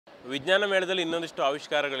ವಿಜ್ಞಾನ ಮೇಳದಲ್ಲಿ ಇನ್ನೊಂದಿಷ್ಟು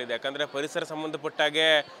ಆವಿಷ್ಕಾರಗಳಿದೆ. ಯಾಕಂದರೆ ಪರಿಸರ ಸಂಬಂಧಪಟ್ಟಾಗೆ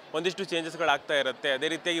ಒಂದಿಷ್ಟು ಚೇಂಜಸ್ಗಳಾಗ್ತಾ ಇರುತ್ತೆ. ಅದೇ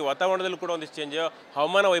ರೀತಿಯಾಗಿ ವಾತಾವರಣದಲ್ಲೂ ಕೂಡ ಒಂದಿಷ್ಟು ಚೇಂಜು,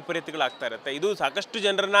 ಹವಾಮಾನ ವೈಪರೀತ್ಯಗಳಾಗ್ತಾ ಇರುತ್ತೆ. ಇದು ಸಾಕಷ್ಟು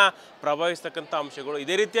ಜನರನ್ನು ಪ್ರಭಾವಿಸ್ತಕ್ಕಂಥ ಅಂಶಗಳು.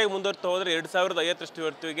 ಇದೇ ರೀತಿಯಾಗಿ ಮುಂದುವರ್ತಾ ಹೋದರೆ 2050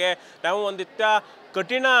 ಹೊತ್ತಿಗೆ ನಾವು ಒಂದಿಷ್ಟ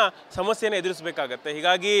ಕಠಿಣ ಸಮಸ್ಯೆಯನ್ನು ಎದುರಿಸಬೇಕಾಗತ್ತೆ.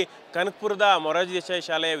 ಹೀಗಾಗಿ ಕನಕಪುರದ ಮೊರಾರ್ಜಿ ದೇಸಾಯಿ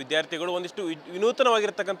ಶಾಲೆಯ ವಿದ್ಯಾರ್ಥಿಗಳು ಒಂದಿಷ್ಟು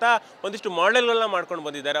ವಿನೂತನವಾಗಿರ್ತಕ್ಕಂಥ ಒಂದಿಷ್ಟು ಮಾಡೆಲ್ಗಳನ್ನ ಮಾಡ್ಕೊಂಡು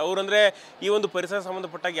ಬಂದಿದ್ದಾರೆ. ಅವರಂದರೆ ಈ ಒಂದು ಪರಿಸರ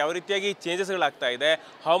ಸಂಬಂಧಪಟ್ಟಾಗ ಯಾವ ರೀತಿಯಾಗಿ ಚೇಂಜಸ್ಗಳಾಗ್ತಾ ಇದೆ,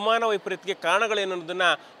 ಹವಾಮಾನ ವೈಪರೀತ್ಯಕ್ಕೆ ಕಾರಣಗಳೇನು ಅನ್ನೋದನ್ನು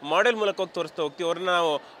ಮಾಡೆಲ್ ಮೂಲಕ ತೋರಿಸ್ತಾ ಹೋಗ್ತೀವಿ. ಅವ್ರನ್ನ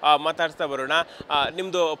ನಾವು ಮಾತಾಡಿಸ್ತಾ ಬರೋಣ.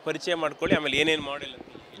 ನಿಮ್ಮದು ಪರಿಚಯ ಮಾಡ್ಕೊಳ್ಳಿ, ಆಮೇಲೆ ಏನೇನು ಮಾಡೆಲ್ ಅಂತ.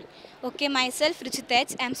 Okay, myself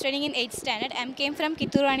Ruchitej. I am studying in 8th standard. I came from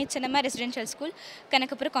Kitturani Channamma Residential School,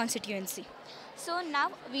 Kanakapura constituency. So now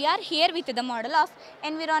we are here with the model of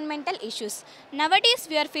environmental issues. Nowadays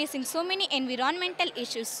we are facing so many environmental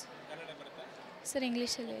issues. Sir,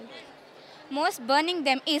 English. Most burning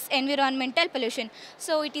them is environmental pollution.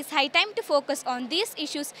 So it is high time to focus on these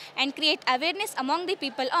issues and create awareness among the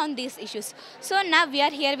people on these issues. So now we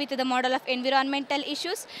are here with the model of environmental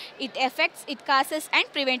issues, its effects, its causes and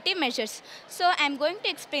preventive measures. So I am going to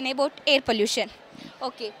explain about air pollution.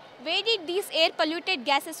 Okay, where did these air polluted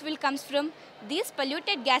gases will comes from? These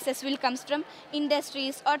polluted gases will comes from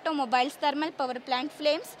industries, automobiles, thermal power plant,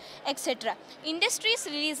 flames, etc. Industries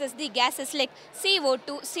releases the gases like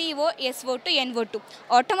CO2, CO, SO2, NO2.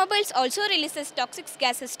 Automobiles also releases toxic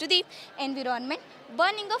gases to the environment.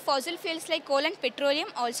 Burning of fossil fuels like coal and petroleum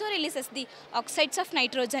also releases the oxides of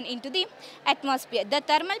nitrogen into the atmosphere. The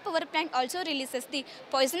thermal power plant also releases the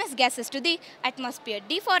poisonous gases to the atmosphere.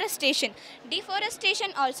 Deforestation.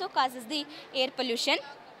 Deforestation also causes the air pollution.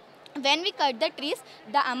 When we cut the trees,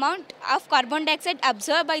 the amount of carbon dioxide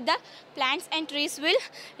absorbed by the plants and trees will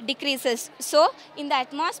decreases. So, in the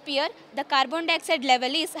atmosphere, the carbon dioxide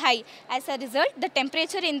level is high. As a result, the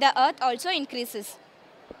temperature in the earth also increases.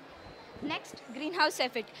 Next, greenhouse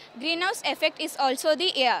effect. Greenhouse effect is also the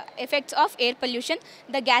effects of air pollution.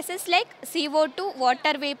 The gases like CO2,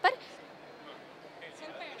 water vapor,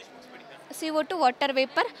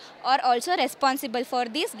 are also responsible for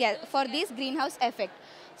this greenhouse effect.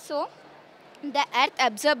 So, the earth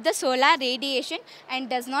absorbs the solar radiation and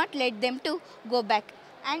does not let them to go back.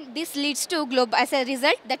 And this leads to as a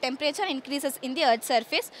result, the temperature increases in the earth's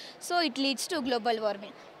surface. So, it leads to global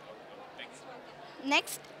warming.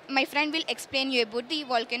 Next, my friend will explain you about the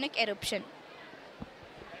volcanic eruption.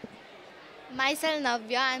 Myself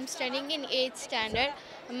Navya, I am studying in 8th standard.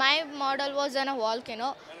 My model was on a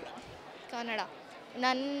volcano. Kannada.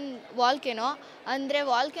 ನನ್ನ volcano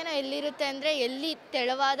ಎಲ್ಲಿರುತ್ತೆ ಅಂದರೆ ಎಲ್ಲಿ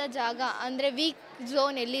ತೆಳುವಾದ ಜಾಗ ಅಂದರೆ weak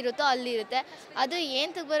zone ಎಲ್ಲಿರುತ್ತೋ ಅಲ್ಲಿರುತ್ತೆ. ಅದು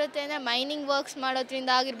ಏನಕ್ಕೆ ಬರುತ್ತೆ ಅಂದರೆ ಮೈನಿಂಗ್ ವರ್ಕ್ಸ್ ಮಾಡೋದ್ರಿಂದ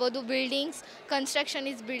ಆಗಿರ್ಬೋದು, ಕನ್ಸ್ಟ್ರಕ್ಷನ್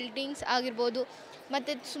ಬಿಲ್ಡಿಂಗ್ಸ್ ಆಗಿರ್ಬೋದು,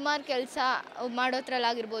 ಮತ್ತು ಸುಮಾರು ಕೆಲಸ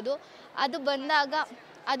ಮಾಡೋದ್ರಲ್ಲಾಗಿರ್ಬೋದು.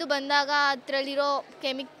 ಅದು ಬಂದಾಗ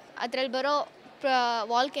ಅದರಲ್ಲಿ ಬರೋ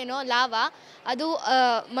ವಾಲ್ಕೆನೋ ಲಾವಾ ಅದು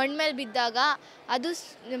ಮಣ್ಣು ಮೇಲೆ ಬಿದ್ದಾಗ ಅದು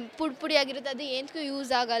ಪುಡಿಯಾಗಿರುತ್ತೆ. ಅದು ಏನಕ್ಕೂ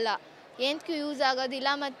ಯೂಸ್ ಆಗೋದಿಲ್ಲ.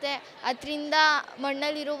 ಮತ್ತು ಅದರಿಂದ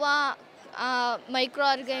ಮಣ್ಣಲ್ಲಿರುವ ಮೈಕ್ರೋ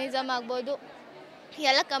ಆರ್ಗ್ಯಾನಿಸಮ್ ಆಗ್ಬೋದು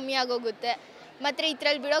ಎಲ್ಲ ಕಮ್ಮಿ ಆಗೋಗುತ್ತೆ. ಮತ್ತು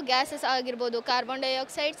ಇದರಲ್ಲಿ ಬಿಡೋ ಗ್ಯಾಸಸ್ ಆಗಿರ್ಬೋದು, carbon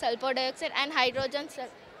dioxide, sulphur dioxide and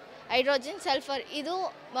hydrogen sulphur, ಇದು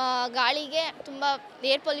ಗಾಳಿಗೆ ತುಂಬ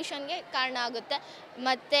ಏರ್ ಪೊಲ್ಯೂಷನ್ಗೆ ಕಾರಣ ಆಗುತ್ತೆ.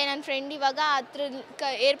 ಮತ್ತು ನನ್ನ ಫ್ರೆಂಡ್ ಇವಾಗ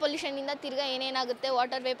ಏರ್ ಪೊಲ್ಯೂಷನ್ನಿಂದ ತಿರ್ಗಾ ಏನೇನಾಗುತ್ತೆ,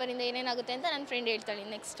 ವಾಟರ್ ವೇಪರಿಂದ ಏನೇನಾಗುತ್ತೆ ಅಂತ ನನ್ನ ಫ್ರೆಂಡ್ ಹೇಳ್ತಾಳೆ.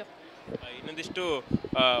 ನೆಕ್ಸ್ಟು ಇನ್ನೊಂದಿಷ್ಟು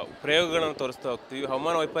ಪ್ರಯೋಗಗಳನ್ನು ತೋರಿಸ್ತಾ ಹೋಗ್ತೀವಿ.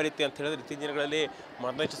 ಹವಾಮಾನ ವೈಪರೀತ್ಯ ಅಂತ ಹೇಳಿದ್ರೆ ಇತ್ತೀಚಿನ ದಿನಗಳಲ್ಲಿ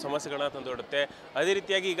ಮತ್ತಷ್ಟು ಸಮಸ್ಯೆಗಳನ್ನ ತಂದುಕೊಡುತ್ತೆ. ಅದೇ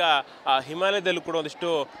ರೀತಿಯಾಗಿ ಈಗ ಹಿಮಾಲಯದಲ್ಲೂ ಕೂಡ ಒಂದಿಷ್ಟು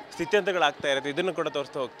ಸ್ಥಿತ್ಯಂತರಗಳಾಗ್ತಾ ಇರುತ್ತೆ. ಇದನ್ನು ಕೂಡ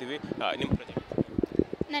ತೋರಿಸ್ತಾ ಹೋಗ್ತೀವಿ. ನಿಮ್ಮ ಪ್ರಜೆ.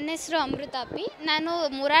 ನನ್ನ ಹೆಸರು ಅಮೃತಾಪಿ. ನಾನು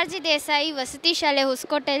ಮೊರಾರ್ಜಿ ದೇಸಾಯಿ ವಸತಿ ಶಾಲೆ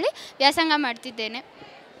ಹೊಸಕೋಟೆಯಲ್ಲಿ ವ್ಯಾಸಂಗ ಮಾಡ್ತಿದ್ದೇನೆ.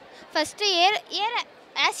 ಫಸ್ಟ್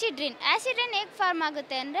ಆ್ಯಸಿಡ್ ರೈನ್ ಹೇಗೆ ಫಾರ್ಮ್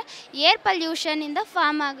ಆಗುತ್ತೆ ಅಂದರೆ ಏರ್ ಪಲ್ಯೂಷನಿಂದ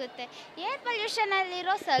ಫಾರ್ಮ್ ಆಗುತ್ತೆ. ಏರ್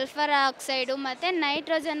ಪಲ್ಯೂಷನಲ್ಲಿರೋ ಸಲ್ಫರ್ ಆಕ್ಸೈಡು ಮತ್ತು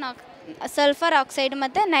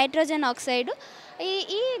ನೈಟ್ರೋಜನ್ ಆಕ್ಸೈಡು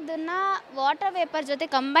ಇದನ್ನು ವಾಟರ್ ವೇಪರ್ ಜೊತೆ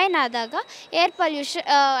ಕಂಬೈನ್ ಆದಾಗ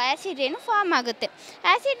ಆ್ಯಸಿಡ್ ರೈನು ಫಾರ್ಮ್ ಆಗುತ್ತೆ.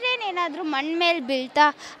 ಆ್ಯಸಿಡ್ ರೈನ್ ಏನಾದರೂ ಮಣ್ಣು ಮೇಲೆ ಬೀಳ್ತಾ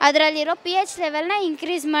ಅದರಲ್ಲಿರೋ pH ಲೆವೆಲ್ನ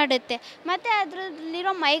ಇನ್ಕ್ರೀಸ್ ಮಾಡುತ್ತೆ ಮತ್ತು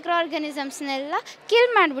ಅದರಲ್ಲಿರೋ ಮೈಕ್ರೋ ಆರ್ಗ್ಯಾನಿಸಮ್ಸ್ನೆಲ್ಲ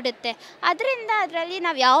ಕಿಲ್ ಮಾಡಿಬಿಡುತ್ತೆ. ಅದರಿಂದ ಅದರಲ್ಲಿ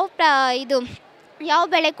ನಾವು ಯಾವ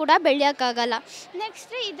ಬೆಳೆ ಕೂಡ ಬೆಳೆಯೋಕ್ಕಾಗಲ್ಲ.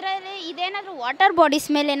 ನೆಕ್ಸ್ಟ್ ಇದೇನಾದರೂ ವಾಟರ್ ಬಾಡೀಸ್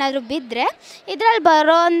ಮೇಲೆ ಏನಾದರೂ ಬಿದ್ದರೆ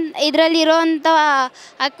ಇದರಲ್ಲಿರೋಂಥ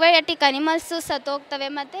ಅಕ್ವಾಟಿಕ್ ಅನಿಮಲ್ಸು ಸತ್ತೋಗ್ತವೆ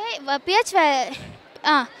ಮತ್ತು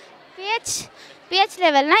pH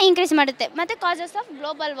ಲೆವೆಲ್ನ ಇನ್ಕ್ರೀಸ್ ಮಾಡುತ್ತೆ. ಮತ್ತು causes of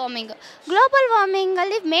global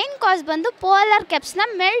ವಾರ್ಮಿಂಗಲ್ಲಿ main cause ಬಂದು ಪೋಲಾರ್ ಕ್ಯಾಪ್ಸ್ನ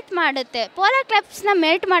ಮೆಲ್ಟ್ ಮಾಡುತ್ತೆ. ಪೋಲಾರ್ ಕ್ಯಾಪ್ಸ್ನ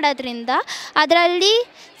ಮೆಲ್ಟ್ ಮಾಡೋದ್ರಿಂದ ಅದರಲ್ಲಿ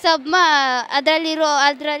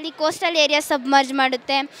ಕೋಸ್ಟಲ್ ಏರಿಯಾ ಸಬ್ಮರ್ಜ್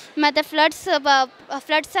ಮಾಡುತ್ತೆ ಮತ್ತು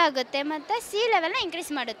ಫ್ಲಡ್ಸ್ ಆಗುತ್ತೆ ಮತ್ತು ಸೀ ಲೆವೆಲ್ನ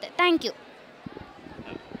ಇನ್ಕ್ರೀಸ್ ಮಾಡುತ್ತೆ. Thank you.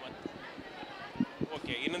 ಓಕೆ,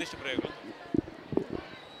 ಓಕೆ, ಇನ್ನೊಂದಿಷ್ಟು ಪ್ರಯೋಗಗಳು.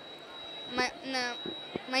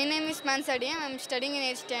 My name is Mansadi. I am studying in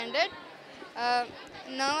 8th standard.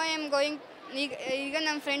 Now I am going. ಈಗ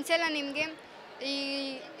ನಮ್ಮ ಫ್ರೆಂಡ್ಸ್ ಎಲ್ಲ ನಿಮಗೆ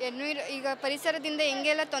ಈಗ ಪರಿಸರದಿಂದ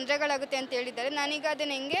ಹೆಂಗೆಲ್ಲ ತೊಂದರೆಗಳಾಗುತ್ತೆ ಅಂತ ಹೇಳಿದ್ದಾರೆ. ನಾನೀಗ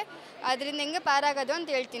ಅದರಿಂದ ಹೆಂಗೆ ಪಾರಾಗೋದು ಅಂತ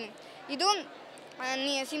ಹೇಳ್ತೀನಿ. ಇದು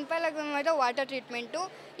ಸಿಂಪಲಾಗಿ ಮಾಡೋ ವಾಟರ್ ಟ್ರೀಟ್ಮೆಂಟು.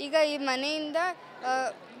 ಈಗ ಈ ಮನೆಯಿಂದ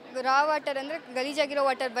ರಾ ವಾಟರ್ ಅಂದರೆ ಗಲೀಜಾಗಿರೋ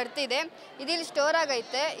ವಾಟರ್ ಬರ್ತಿದೆ, ಇದು ಇಲ್ಲಿ ಸ್ಟೋರ್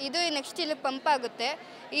ಆಗೈತೆ, ಇದು ನೆಕ್ಸ್ಟ್ ಇಲ್ಲಿ ಪಂಪ್ ಆಗುತ್ತೆ.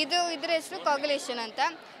 ಇದ್ರ ಹೆಸರು ಕಾಗುಲೇಷನ್ ಅಂತ.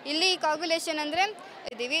 ಇಲ್ಲಿ ಕಾಗುಲೇಷನ್ ಅಂದರೆ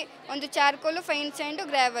ಒಂದು ಚಾರ್ಕೋಲು, ಫೈನ್ ಸ್ಯಾಂಡು,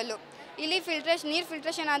 ಗ್ರ್ಯಾವಲು. ಇಲ್ಲಿ ನೀರು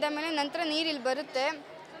ಫಿಲ್ಟ್ರೇಷನ್ ಆದಮೇಲೆ ನಂತರ ನೀರು ಇಲ್ಲಿ ಬರುತ್ತೆ.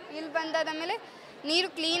 ಇಲ್ಲಿ ಬಂದಾದ ಮೇಲೆ ನೀರು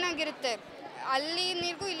ಕ್ಲೀನಾಗಿರುತ್ತೆ. ಅಲ್ಲಿ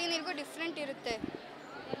ನೀರಿಗೂ ಇಲ್ಲಿ ನೀರಿಗೂ ಡಿಫ್ರೆಂಟ್ ಇರುತ್ತೆ.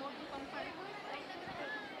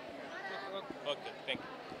 Okay, thank you.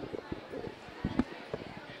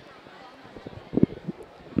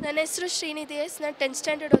 ನನ್ನ ಹೆಸರು ಶ್ರೀನಿಧಿ ಎಸ್. ನಾನು 10th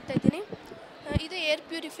ಸ್ಟ್ಯಾಂಡರ್ಡ್ ಓದ್ತಾ ಇದ್ದೀನಿ. ಇದು ಏರ್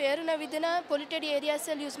ಪ್ಯೂರಿಫೈಯರ್. ನಾವು ಇದನ್ನು ಪೊಲ್ಯೂಟೆಡ್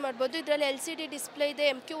ಏರಿಯಾಸಲ್ಲಿ ಯೂಸ್ ಮಾಡ್ಬೋದು. ಇದರಲ್ಲಿ LCD ಡಿಸ್ಪ್ಲೇ ಇದೆ,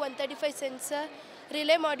 MQ135 ಸೆನ್ಸರ್,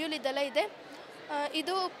 ರಿಲೇ ಮಾಡ್ಯೂಲ್ ಇದೆಲ್ಲ ಇದೆ.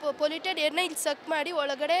 ಇದು ಪೊಲ್ಯೂಟೆಡ್ ಏರ್ನ ಇಲ್ಲಿ ಸಕ್ ಮಾಡಿ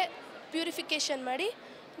ಒಳಗಡೆ ಪ್ಯೂರಿಫಿಕೇಷನ್ ಮಾಡಿ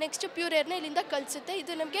ನೆಕ್ಸ್ಟ್ ಪ್ಯೂರ್ ಏರ್ನ ಇಲ್ಲಿಂದ ಕಳಿಸುತ್ತೆ.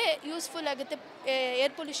 ಇದು ನಮಗೆ ಯೂಸ್ಫುಲ್ ಆಗುತ್ತೆ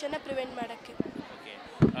ಏರ್ ಪೊಲ್ಯೂಷನ್ನ ಪ್ರಿವೆಂಟ್ ಮಾಡೋಕ್ಕೆ.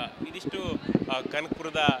 ಇದಿಷ್ಟು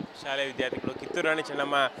ಕನಕಪುರದ ಶಾಲೆ ವಿದ್ಯಾರ್ಥಿಗಳು, ಕಿತ್ತೂರು ರಾಣಿ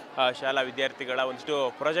ಚೆನ್ನಮ್ಮ ಶಾಲಾ ವಿದ್ಯಾರ್ಥಿಗಳ ಒಂದಿಷ್ಟು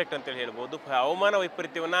ಪ್ರಾಜೆಕ್ಟ್ ಅಂತೇಳಿ ಹೇಳ್ಬೋದು. ಹವಾಮಾನ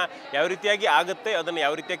ವೈಪರೀತ್ಯವನ್ನು ಯಾವ ರೀತಿಯಾಗಿ ಆಗುತ್ತೆ, ಅದನ್ನು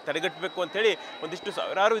ಯಾವ ರೀತಿಯಾಗಿ ತಡೆಗಟ್ಟಬೇಕು ಅಂತೇಳಿ ಒಂದಿಷ್ಟು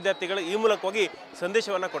ಸಾವಿರಾರು ವಿದ್ಯಾರ್ಥಿಗಳು ಈ ಮೂಲಕವಾಗಿ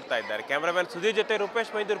ಸಂದೇಶವನ್ನು ಕೊಡ್ತಾ ಇದ್ದಾರೆ. ಕ್ಯಾಮ್ರಾಮ್ಯಾನ್ ಸುಧೀರ್ ಜೊತೆ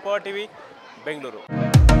ರೂಪೇಶ್ ಮೈದೂರು, ಪವರ್ ಟಿವಿ, ಬೆಂಗಳೂರು.